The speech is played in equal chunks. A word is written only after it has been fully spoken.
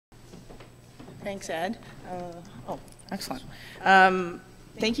Thanks, Ed. Oh, excellent.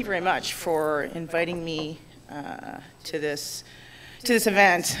 Thank you very much for inviting me to this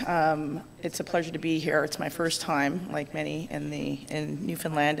event. It's a pleasure to be here. It's my first time, like many, in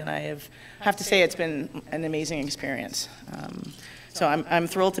Newfoundland, and I have to say it's been an amazing experience. So I'm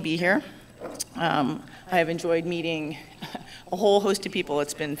thrilled to be here. I have enjoyed meeting a whole host of people.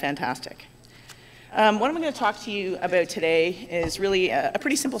 It's been fantastic. What I'm going to talk to you about today is really a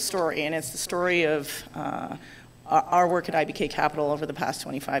pretty simple story, and it's the story of our work at IBK Capital over the past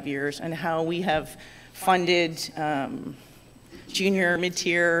 25 years and how we have funded junior,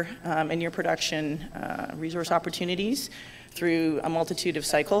 mid-tier, and near production resource opportunities through a multitude of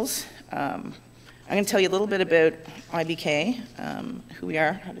cycles. I'm going to tell you a little bit about IBK, who we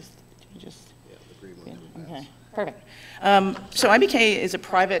are. How does you just? Yeah, the green one. Okay, perfect. So IBK is a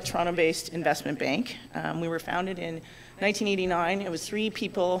private Toronto-based investment bank. We were founded in 1989. It was 3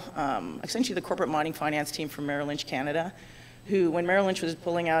 people, essentially the corporate mining finance team from Merrill Lynch, Canada, who, when Merrill Lynch was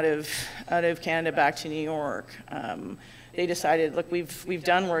pulling out of Canada back to New York, they decided, look, we've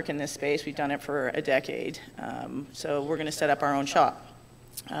done work in this space. We've done it for a decade, so we're going to set up our own shop.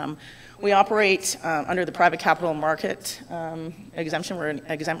 We operate under the private capital market exemption. We're an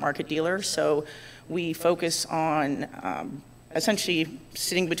exempt market dealer, so we focus on essentially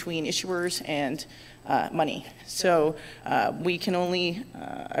sitting between issuers and money. So we can only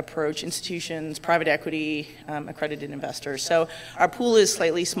approach institutions, private equity, accredited investors. So our pool is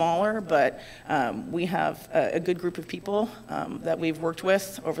slightly smaller, but we have a good group of people that we've worked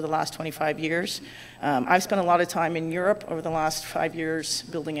with over the last 25 years. I've spent a lot of time in Europe over the last 5 years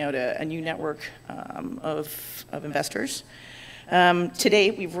building out a new network of investors. To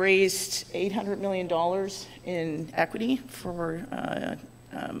date, we've raised $800 million in equity for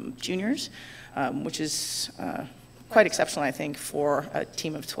juniors, which is quite exceptional, I think, for a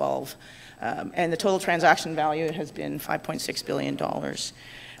team of 12. And the total transaction value has been $5.6 billion.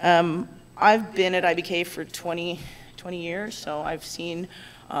 I've been at IBK for 20 years, so I've seen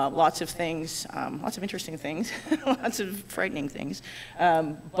lots of things, lots of interesting things, lots of frightening things.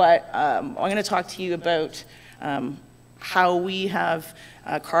 But I'm going to talk to you about how we have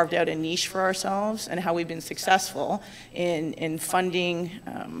carved out a niche for ourselves and how we've been successful in funding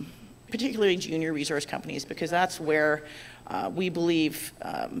particularly junior resource companies, because that's where we believe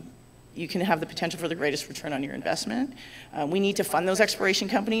you can have the potential for the greatest return on your investment. We need to fund those exploration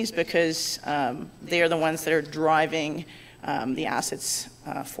companies because they are the ones that are driving the assets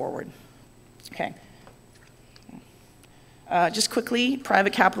forward. Okay. Just quickly,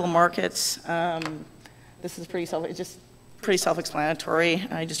 private capital markets. This is pretty self-explanatory.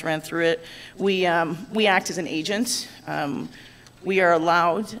 I just ran through it. We act as an agent. We are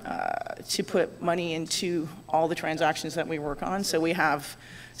allowed to put money into all the transactions that we work on, so we have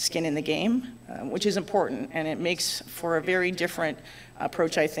skin in the game, which is important, and it makes for a very different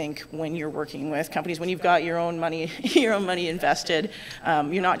approach, I think, when you're working with companies. When you've got your own money, invested,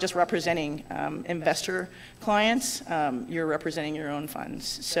 you're not just representing investor clients, you're representing your own funds.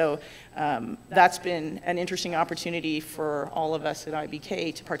 So that's been an interesting opportunity for all of us at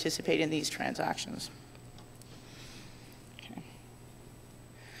IBK to participate in these transactions.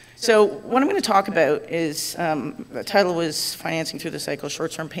 So what I'm going to talk about is, the title was Financing Through the Cycle,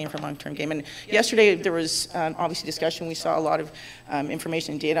 Short-Term Pain for Long-Term Gain. And yesterday there was obviously discussion. We saw a lot of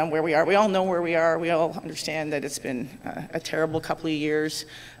information and data on where we are. We all know where we are. We all understand that it's been a terrible couple of years,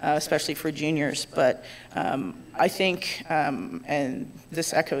 especially for juniors. But I think, and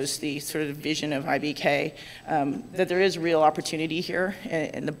this echoes the sort of vision of IBK, that there is real opportunity here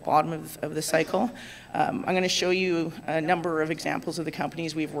in the bottom of the cycle. I'm going to show you a number of examples of the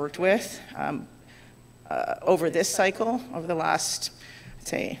companies we've worked with over this cycle, over the last, I'd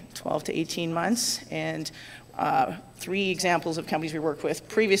say, 12 to 18 months, and 3 examples of companies we worked with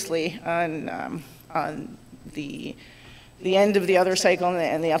previously on the end of the other cycle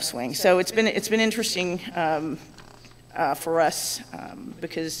and the upswing. So it's been interesting for us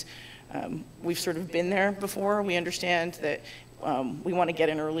because we've sort of been there before. We understand that we want to get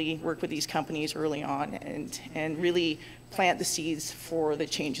in early, work with these companies early on, and really plant the seeds for the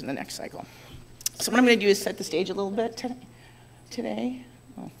change in the next cycle. So what I'm going to do is set the stage a little bit today.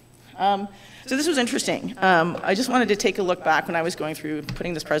 So this was interesting. I just wanted to take a look back when I was going through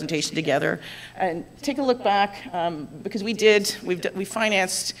putting this presentation together, and take a look back because we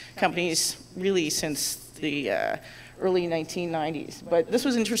financed companies really since the early 1990s. But this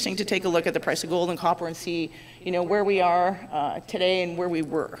was interesting to take a look at the price of gold and copper and see, where we are today and where we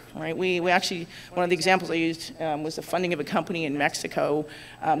were, right? We actually, one of the examples I used was the funding of a company in Mexico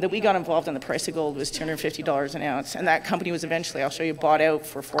that we got involved in. The price of gold was $250 an ounce, and that company was eventually, I'll show you, bought out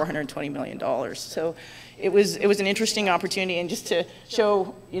for $420 million. So it was an interesting opportunity, and just to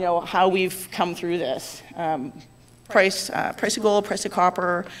show, how we've come through this. Price of gold, price of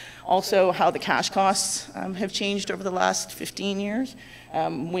copper, also how the cash costs have changed over the last 15 years.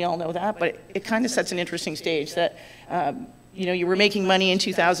 We all know that, but it kind of sets an interesting stage that, you were making money in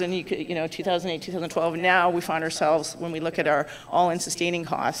 2000, 2008, 2012, and now we find ourselves, when we look at our all-in sustaining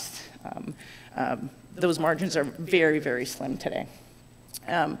costs, those margins are very, very slim today.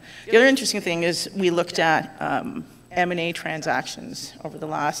 The other interesting thing is we looked at M&A transactions over the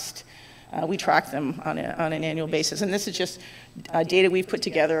last, we track them on an annual basis, and this is just data we've put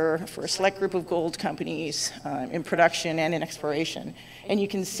together for a select group of gold companies in production and in exploration. And you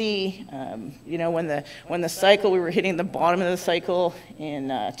can see, when the cycle, we were hitting the bottom of the cycle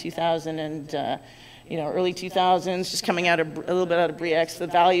in 2000 and early 2000s, just coming out of a little bit out of Briex, the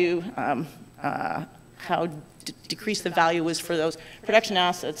value, how decreased the value was for those production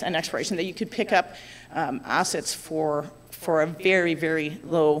assets and exploration, that you could pick up assets for a very, very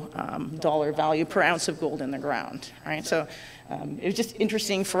low dollar value per ounce of gold in the ground, right? So it was just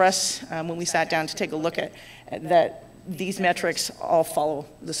interesting for us when we sat down to take a look at that these metrics all follow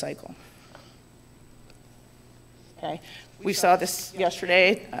the cycle. Okay, we saw this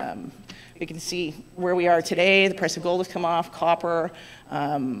yesterday. We can see where we are today. The price of gold has come off, copper.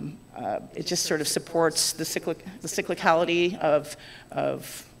 It just sort of supports the cyclicality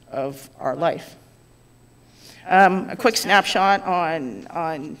of our life. A quick snapshot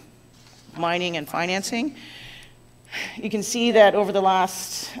on mining and financing. You can see that over the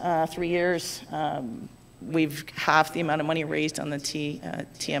last 3 years, we've halved the amount of money raised on the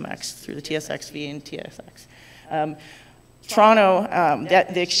TMX through the TSXV and TSX. Toronto,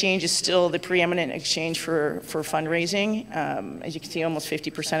 the exchange is still the preeminent exchange for fundraising. As you can see, almost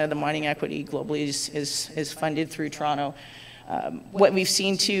 50% of the mining equity globally is funded through Toronto. What we've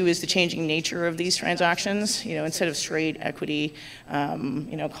seen too is the changing nature of these transactions. Instead of straight equity,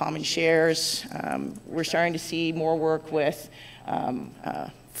 common shares, we're starting to see more work with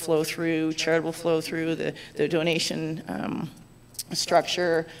flow through, charitable flow through, the donation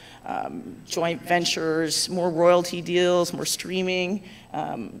structure, joint ventures, more royalty deals, more streaming.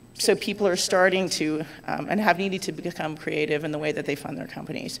 So people are starting to, and have needed to become creative in the way that they fund their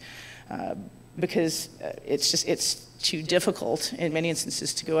companies. Because it's too difficult in many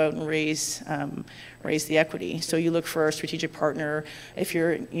instances to go out and raise the equity. So you look for a strategic partner. If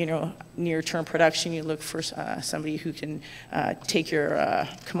you're near-term production, you look for somebody who can take your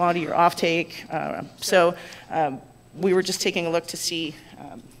commodity, your offtake. So we were just taking a look to see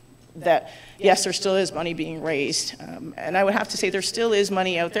that yes, there still is money being raised, and I would have to say there still is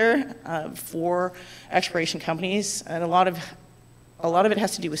money out there for exploration companies, and a lot of it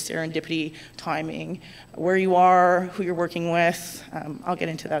has to do with serendipity, timing, where you are, who you're working with. I'll get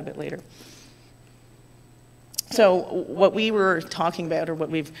into that a bit later. So what we were talking about,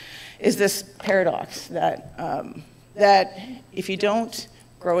 or is this paradox that that if you don't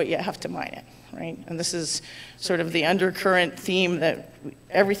grow it, you have to mine it, right? And this is sort of the undercurrent theme that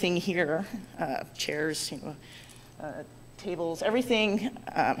everything here, chairs, tables, everything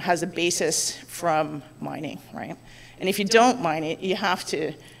has a basis from mining, right? And if you don't mine it, you have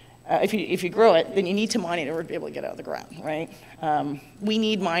to, if you grow it, then you need to mine it in order to be able to get out of the ground, right? We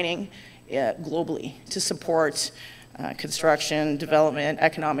need mining globally to support construction, development,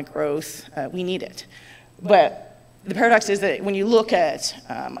 economic growth. We need it. But the paradox is that when you look at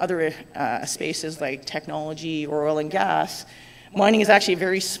other spaces like technology or oil and gas, mining is actually a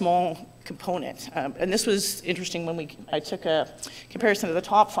very small component. And this was interesting when I took a comparison of the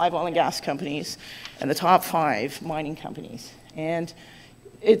top 5 oil and gas companies and the top 5 mining companies. And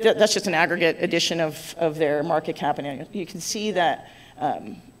that's just an aggregate addition of their market cap. And you can see that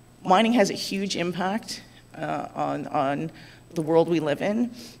mining has a huge impact on the world we live in,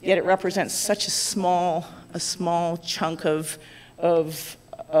 yet it represents such a small chunk of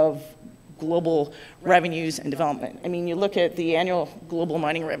global revenues and development. I mean, you look at the annual global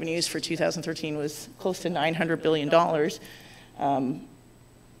mining revenues for 2013 was close to $900 billion. The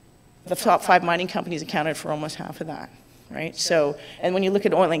top 5 mining companies accounted for almost half of that, right? So, and when you look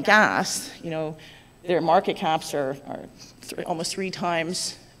at oil and gas, their market caps are almost 3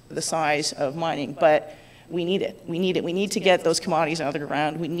 times the size of mining, but we need it. We need it. We need to get those commodities out of the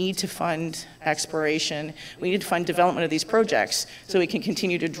ground. We need to fund exploration. We need to fund development of these projects so we can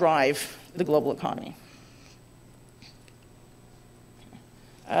continue to drive the global economy.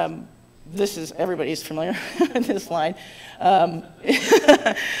 This is, everybody's familiar with this slide, of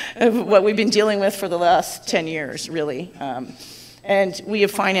what we've been dealing with for the last 10 years, really. And we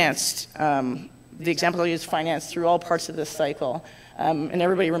have financed, the example I use, financed through all parts of this cycle. And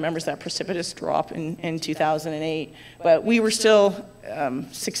everybody remembers that precipitous drop in 2008. But we were still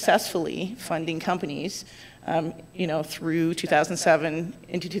successfully funding companies, you know, through 2007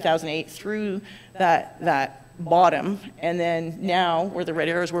 into 2008, through that bottom. And then now, where the red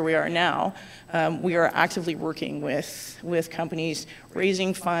arrow is where we are now, we are actively working with companies,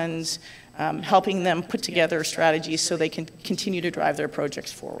 raising funds, helping them put together strategies so they can continue to drive their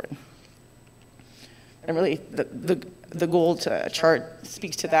projects forward. And really, the gold chart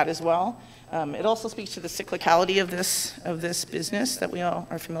speaks to that as well. It also speaks to the cyclicality of this business that we all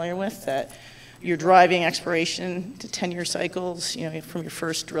are familiar with, that you're driving exploration to 10-year cycles, you know, from your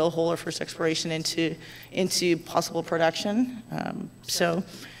first drill hole or first exploration into possible production. So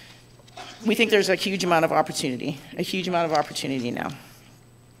we think there's a huge amount of opportunity now.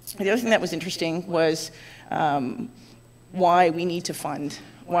 The other thing that was interesting was why we need to fund,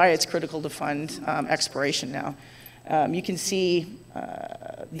 why it's critical to fund exploration now. You can see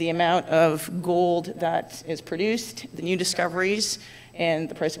the amount of gold that is produced, the new discoveries, and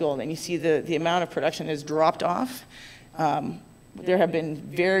the price of gold. And you see the amount of production has dropped off. There have been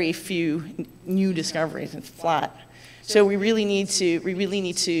very few new discoveries. It's flat. So we really need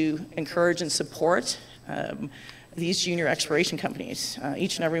to encourage and support these junior exploration companies,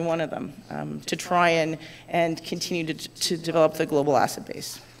 each and every one of them, to try and continue to develop the global asset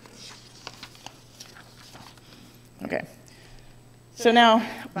base. Okay, so now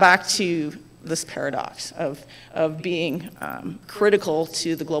back to this paradox of being critical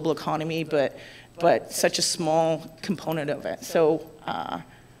to the global economy, but such a small component of it. So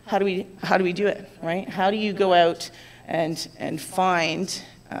how do we do it, right? How do you go out and find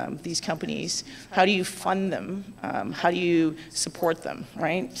these companies? How do you fund them? How do you support them,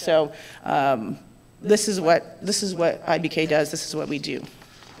 right? So this is what IBK does. This is what we do.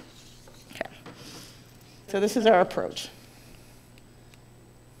 Okay. So this is our approach.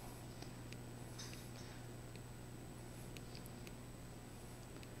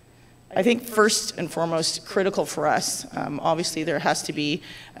 I think first and foremost, critical for us, obviously there has to be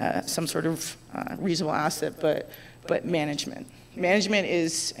some sort of reasonable asset, but management. Management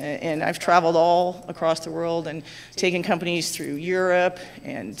is, and I've traveled all across the world and taken companies through Europe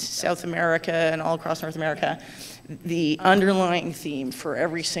and South America and all across North America. The underlying theme for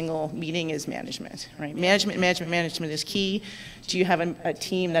every single meeting is management, right? Management is key. Do you have a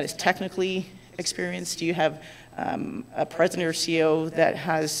team that is technically experienced? Do you have a president or CEO that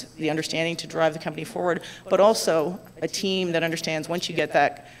has the understanding to drive the company forward, but also a team that understands once you get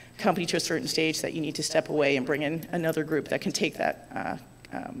that company to a certain stage that you need to step away and bring in another group that can take that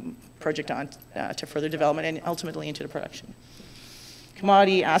project on to further development and ultimately into the production.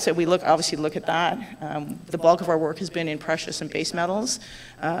 Commodity asset, we obviously look at that. The bulk of our work has been in precious and base metals.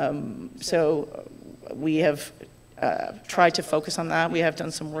 So we have tried to focus on that. We have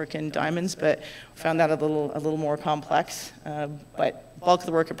done some work in diamonds, but found that a little more complex. But bulk of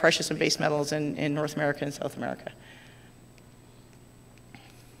the work in precious and base metals in North America and South America.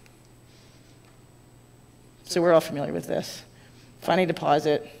 So we're all familiar with this. Finding a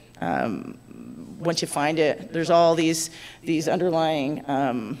deposit. Once you find it, there's all these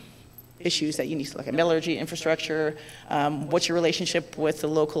underlying issues that you need to look at: metallurgy, infrastructure. What's your relationship with the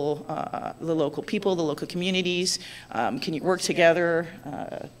local people, the local communities? Can you work together?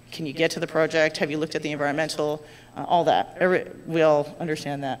 Can you get to the project? Have you looked at the environmental? All that. We all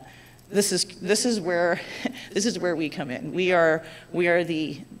understand that. This is where we come in. We are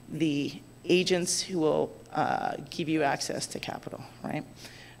the agents who will give you access to capital, right?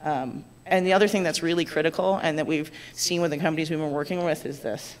 And the other thing that's really critical and that we've seen with the companies we've been working with is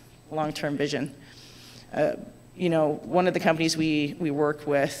this long-term vision. You know, one of the companies we work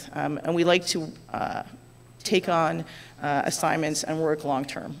with, and we like to take on assignments and work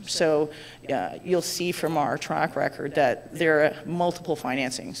long-term. So you'll see from our track record that there are multiple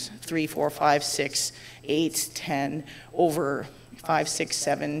financings, 3, 4, 5, 6, 8, 10, over 5, 6,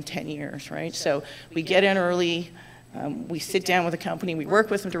 7, 10 years, right? So we get in early, we sit down with a company, we work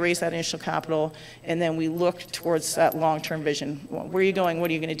with them to raise that initial capital, and then we look towards that long-term vision. Where are you going?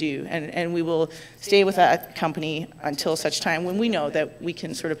 What are you going to do? And we will stay with that company until such time when we know that we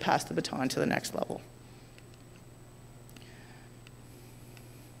can sort of pass the baton to the next level.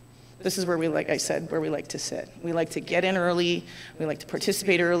 This is where we, like I said, where we like to sit. We like to get in early, we like to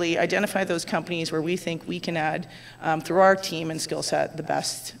participate early, identify those companies where we think we can add, through our team and skill set, the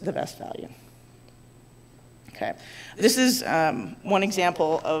best value. Okay. Okay. This is one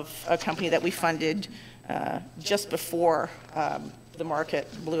example of a company that we funded just before the market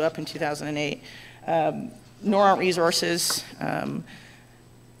blew up in 2008. Noront Resources,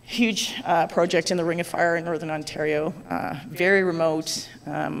 huge project in the Ring of Fire in Northern Ontario, very remote,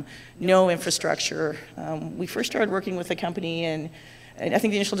 no infrastructure. We first started working with the company and I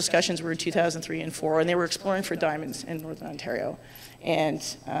think the initial discussions were in 2003 and 4, and they were exploring for diamonds in Northern Ontario. And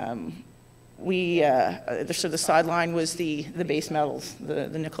so the sideline was the base metals, the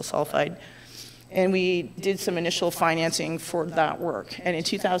nickel sulfide. And we did some initial financing for that work. And in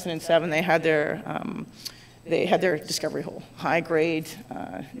 2007, they had their discovery hole, high-grade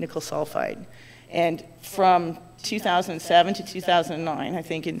nickel sulfide. And from 2007 to 2009, I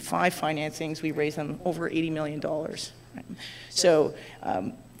think in 5 financings, we raised them over $80 million. So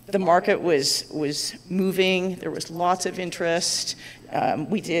the market was moving. There was lots of interest.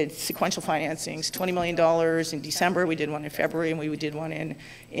 We did sequential financings, $20 million in December. We did one in February, and we did one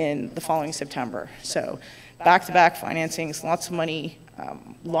in the following September. So back-to-back financings, lots of money,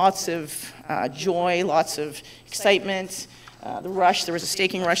 lots of joy, lots of excitement. The rush, there was a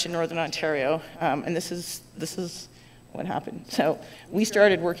staking rush in Northern Ontario, and this is what happened. So we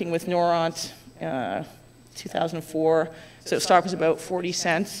started working with Noront 2004. So stock was about 40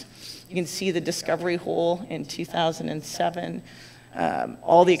 cents. You can see the discovery hole in 2007.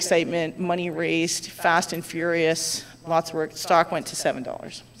 All the excitement, money raised, fast and furious, lots of work. Stock went to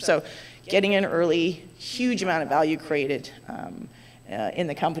 $7. So getting in early, huge amount of value created in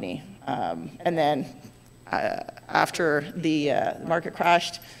the company. And then after the market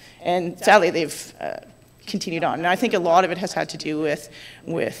crashed, and sadly they've continued on. And I think a lot of it has had to do with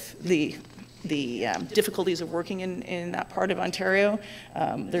the difficulties of working in that part of Ontario.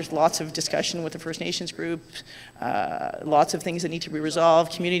 There's lots of discussion with the First Nations group, lots of things that need to be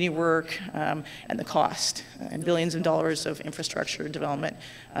resolved, community work, and the cost, and billions of dollars of infrastructure development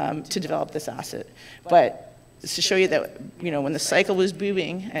to develop this asset. But it's to show you that, when the cycle was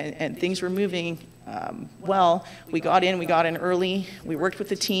booming and things were moving well, we got in early, we worked with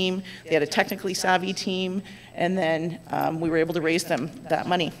the team, they had a technically savvy team, and then we were able to raise them that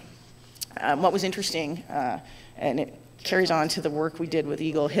money. What was interesting, and it carries on to the work we did with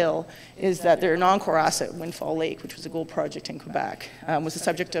Eagle Hill, is that their non-core asset, Windfall Lake, which was a gold project in Quebec, was the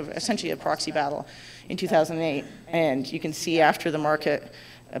subject of essentially a proxy battle in 2008. And you can see after the market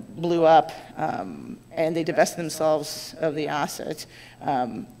blew up and they divested themselves of the asset,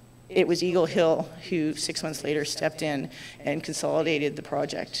 it was Eagle Hill who 6 months later stepped in and consolidated the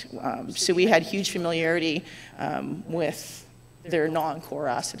project. So we had huge familiarity with their non-core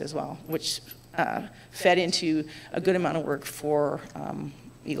asset as well, which fed into a good amount of work for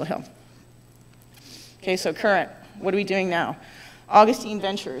Eagle Hill. Okay, so current, what are we doing now? Augustine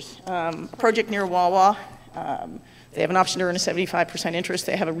Ventures, a project near Wawa. They have an option to earn a 75% interest.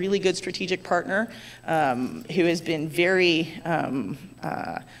 They have a really good strategic partner who has been very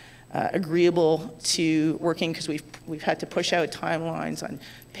agreeable to working, because we've had to push out timelines on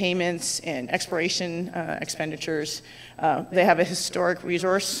payments and exploration expenditures. They have a historic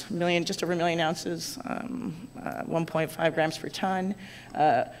resource, just over 1 million ounces, 1.5 grams per ton.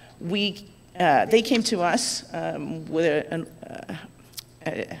 They came to us with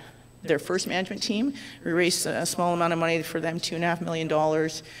their first management team. We raised a small amount of money for them, $2.5 million,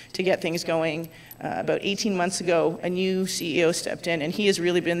 to get things going. About 18 months ago, a new CEO stepped in, and he has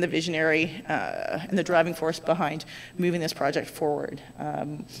really been the visionary and the driving force behind moving this project forward.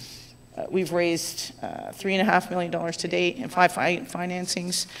 We've raised $3.5 million to date in 5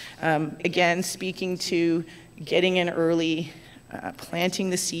 financings. Again, speaking to getting in early,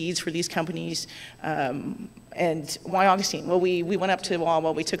 planting the seeds for these companies. And why Augustine? Well, we went up to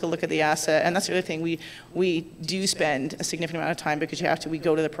Wawa, we took a look at the asset, and that's the other thing. We do spend a significant amount of time, because we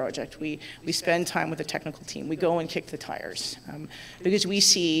go to the project. We spend time with the technical team. We go and kick the tires, because we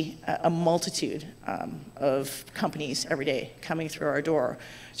see a multitude of companies every day coming through our door.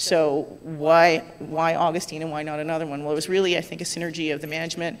 So why Augustine and why not another one? Well, it was really, I think, a synergy of the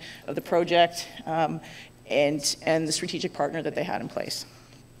management of the project and the strategic partner that they had in place.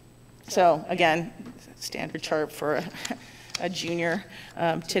 So again, standard chart for a junior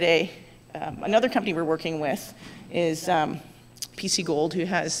today. Another company we're working with is PC Gold, who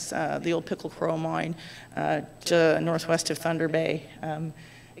has the old Pickle Crow mine to northwest of Thunder Bay.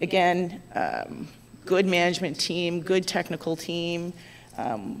 Again, good management team, good technical team.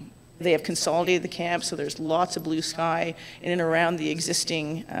 They have consolidated the camp, so there's lots of blue sky in and around the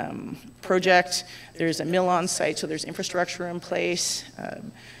existing project. There's a mill on site, so there's infrastructure in place.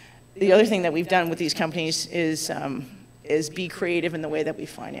 The other thing that we've done with these companies is be creative in the way that we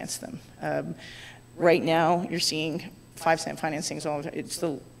finance them. Right now, you're seeing 5-cent financings. It's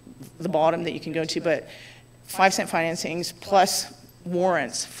the bottom that you can go to, but 5-cent financings plus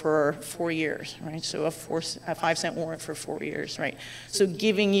warrants for 4 years, right? So a 5-cent warrant for 4 years, right? So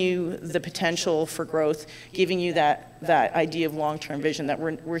giving you the potential for growth, giving you that idea of long-term vision, that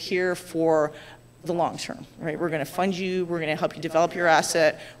we're here for the long term, right? We're going to fund you, we're going to help you develop your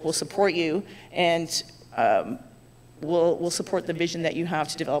asset, we'll support you, and we'll support the vision that you have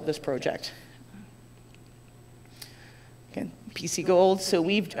to develop this project. Okay, PC Gold. So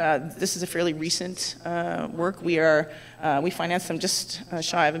this is a fairly recent work. We financed them just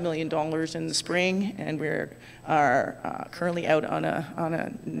shy of $1 million in the spring, and we are currently out on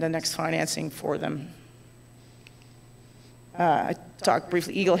the next financing for them. I talked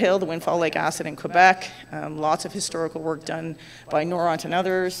briefly Eagle Hill, the Windfall Lake asset in Quebec. Lots of historical work done by Noront and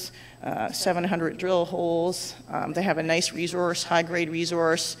others. 700 drill holes. They have a nice resource, high-grade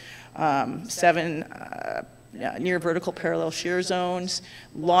resource. 7 near vertical parallel shear zones.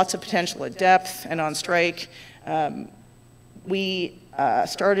 Lots of potential at depth and on strike. We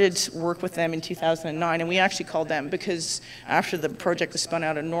started work with them in 2009, and we actually called them because after the project was spun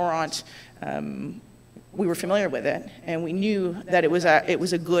out of Noront, we were familiar with it, and we knew that it was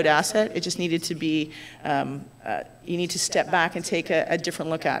a good asset. It just needed to be, you need to step back and take a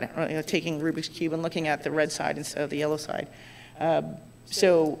different look at it, right? You know, taking Rubik's Cube and looking at the red side instead of the yellow side.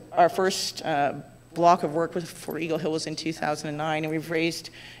 So our first block of work for Eagle Hill was in 2009, and we've raised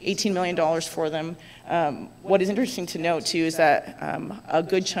 $18 million for them. What is interesting to note, too, is that a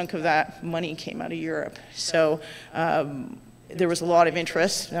good chunk of that money came out of Europe. So there was a lot of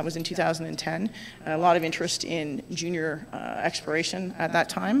interest, that was in 2010, a lot of interest in junior exploration at that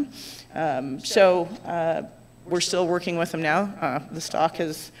time. We're still working with them now. The stock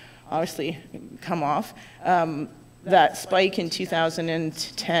has obviously come off. That spike in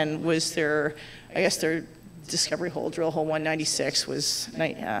 2010 was their discovery hole, drill hole 196, was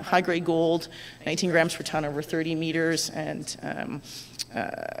high-grade gold, 19 grams per ton over 30 meters, and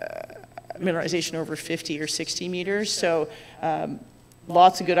mineralization over 50 or 60 meters. So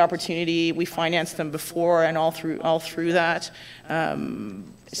lots of good opportunity. We financed them before and all through that.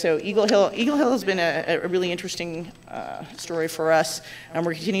 So Eagle Hill has been a really interesting story for us, and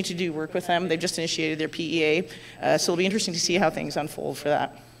we're continuing to do work with them. They've just initiated their PEA, so it'll be interesting to see how things unfold for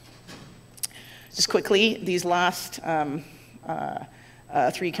that. Just quickly, these last 3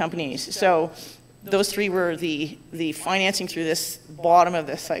 companies. So those 3 were the financing through this bottom of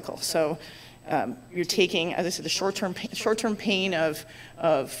this cycle. So you're taking, as I said, the short-term pain of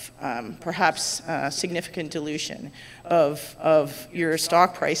perhaps significant dilution of your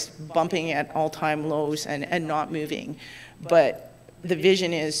stock price bumping at all-time lows and not moving. But the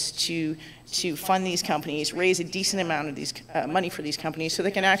vision is to fund these companies, raise a decent amount of these money for these companies so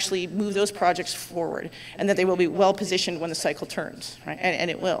they can actually move those projects forward, and that they will be well positioned when the cycle turns, right?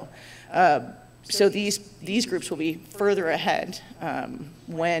 And it will. So these groups will be further ahead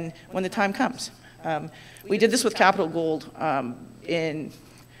when the time comes. We did this with Capital Gold.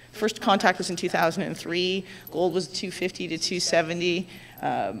 First contact was in 2003. Gold was $250 to $270.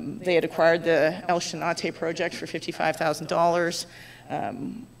 They had acquired the El Chinate project for $55,000.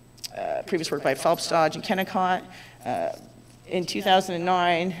 Previous work by Phelps Dodge and Kennecott. In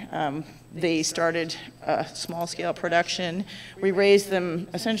 2009, they started small-scale production. We raised them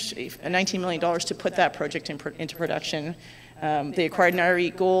essentially $19 million to put that project into production. They acquired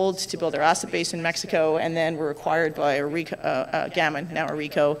Nairi Gold to build their asset base in Mexico, and then were acquired by Gammon, now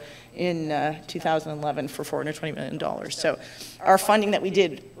Arico, in 2011 for $420 million. So our funding that we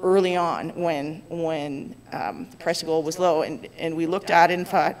did early on when the price of gold was low, and we looked at it and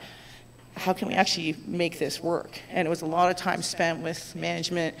thought, how can we actually make this work? And it was a lot of time spent with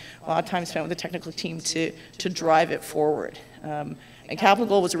management, a lot of time spent with the technical team to drive it forward. And Capital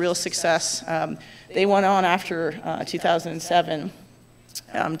Gold was a real success. They went on after 2007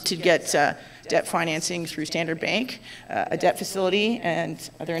 to get debt financing through Standard Bank, a debt facility, and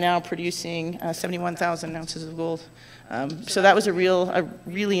they're now producing 71,000 ounces of gold. So that was a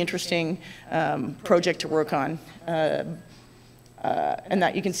really interesting project to work on. And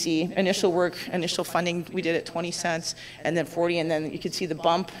that you can see initial work, initial funding we did at 20 cents, and then 40, and then you can see the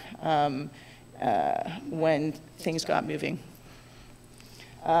bump when things got moving.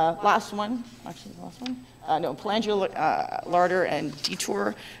 Last one, actually the last one. No, Palangio, Larder, and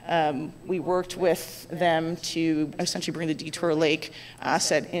Detour. We worked with them to essentially bring the Detour Lake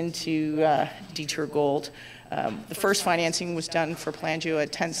asset into Detour Gold. The first financing was done for Palangio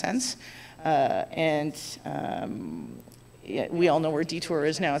at 10 cents, we all know where Detour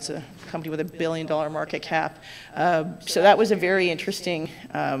is now. It's a company with $1 billion market cap. So that was a very interesting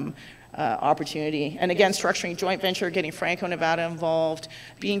opportunity. And again, structuring joint venture, getting Franco-Nevada involved,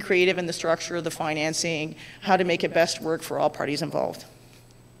 being creative in the structure of the financing, how to make it best work for all parties involved.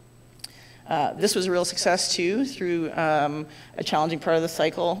 This was a real success too, through a challenging part of the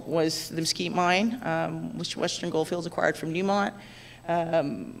cycle was the Mesquite mine, which Western Goldfields acquired from Newmont.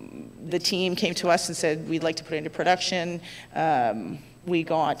 The team came to us and said, we'd like to put it into production. We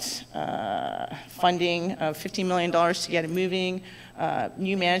got funding of $15 million to get it moving.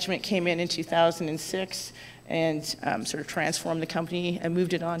 New management came in 2006 and sort of transformed the company and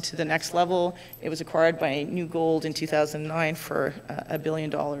moved it on to the next level. It was acquired by New Gold in 2009 for $1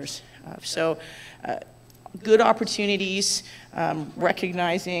 billion. So good opportunities,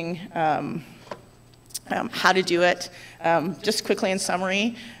 recognizing how to do it. Just quickly in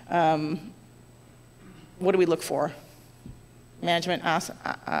summary, what do we look for? Management,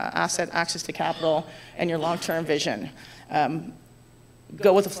 asset, access to capital, and your long-term vision.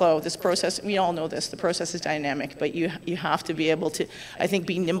 Go with the flow. This process, we all know this, the process is dynamic, but you have to be able to, I think,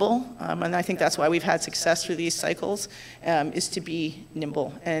 be nimble, and I think that's why we've had success through these cycles, is to be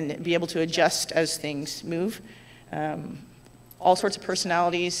nimble and be able to adjust as things move. All sorts of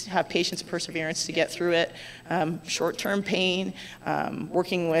personalities, have patience and perseverance to get through it. Short-term pain,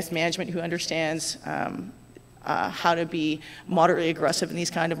 working with management who understands how to be moderately aggressive in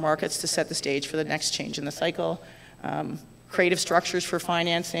these kind of markets to set the stage for the next change in the cycle. Creative structures for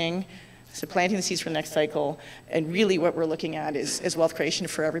financing, so planting the seeds for the next cycle, and really what we're looking at is wealth creation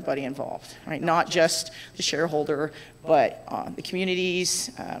for everybody involved, right? Not just the shareholder, but the communities,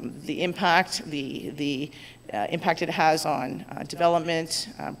 the impact, the impact it has on development,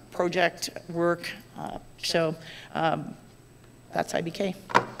 project work. So that's IBK.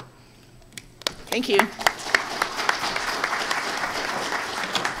 Thank you.